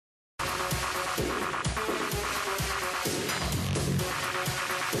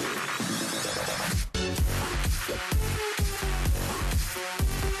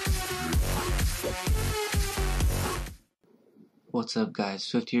What's up guys,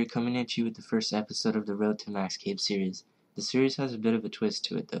 Swift here coming at you with the first episode of the Road to Max Cape series. The series has a bit of a twist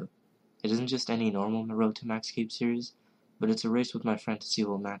to it though. It isn't just any normal Road to Max Cape series, but it's a race with my friend to see who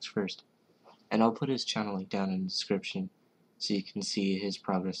will max first. And I'll put his channel link down in the description so you can see his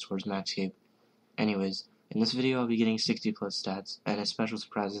progress towards Max Cape. Anyways, in this video I'll be getting 60 plus stats and a special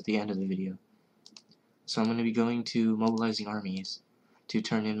surprise at the end of the video. So I'm going to be going to mobilizing armies to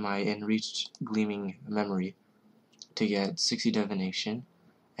turn in my enriched gleaming memory to get 60 divination,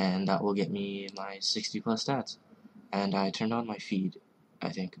 and that will get me my 60 plus stats. And I turned on my feed, I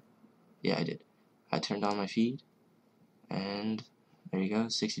think. Yeah, I did. I turned on my feed, and there you go,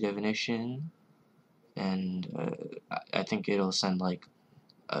 60 divination, and I think it'll send like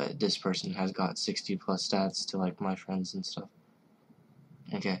this person has got 60 plus stats to like my friends and stuff.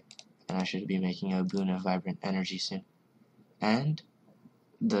 Okay, and I should be making a boon of vibrant energy soon. And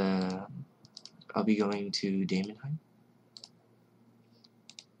I'll be going to Daemonheim.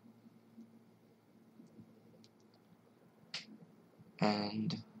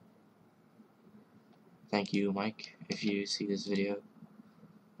 And thank you, Mike, if you see this video.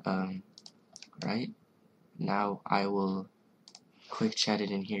 Right now I will quick chat it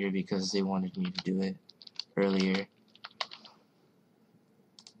in here because they wanted me to do it earlier.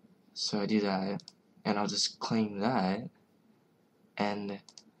 So I do that, and I'll just claim that, and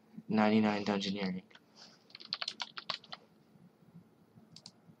 99 dungeoneering.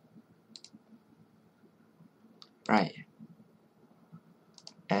 Right.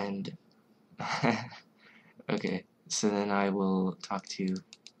 And okay, so then I will talk to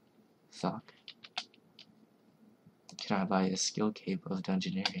Thok. Can I buy a skill cape of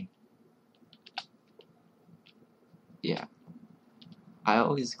dungeoneering? Yeah. I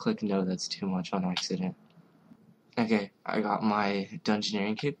always click no, that's too much on accident. Okay, I got my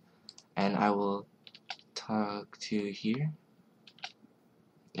dungeoneering cape, and I will talk to here.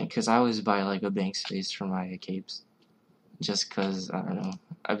 Because I always buy like a bank space for my capes. Just because, I don't know,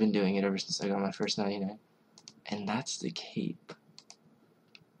 I've been doing it ever since I got my first 99. And that's the cape.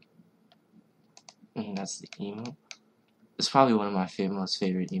 And that's the emote. It's probably one of my most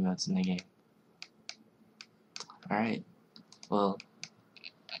favorite emotes in the game. Alright, well,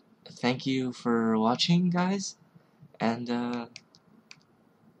 thank you for watching, guys. And a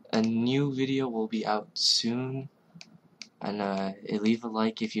new video will be out soon. And leave a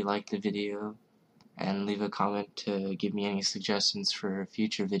like if you like the video. And leave a comment to give me any suggestions for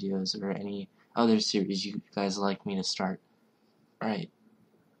future videos or any other series you guys like me to start. Alright,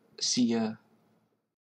 see ya.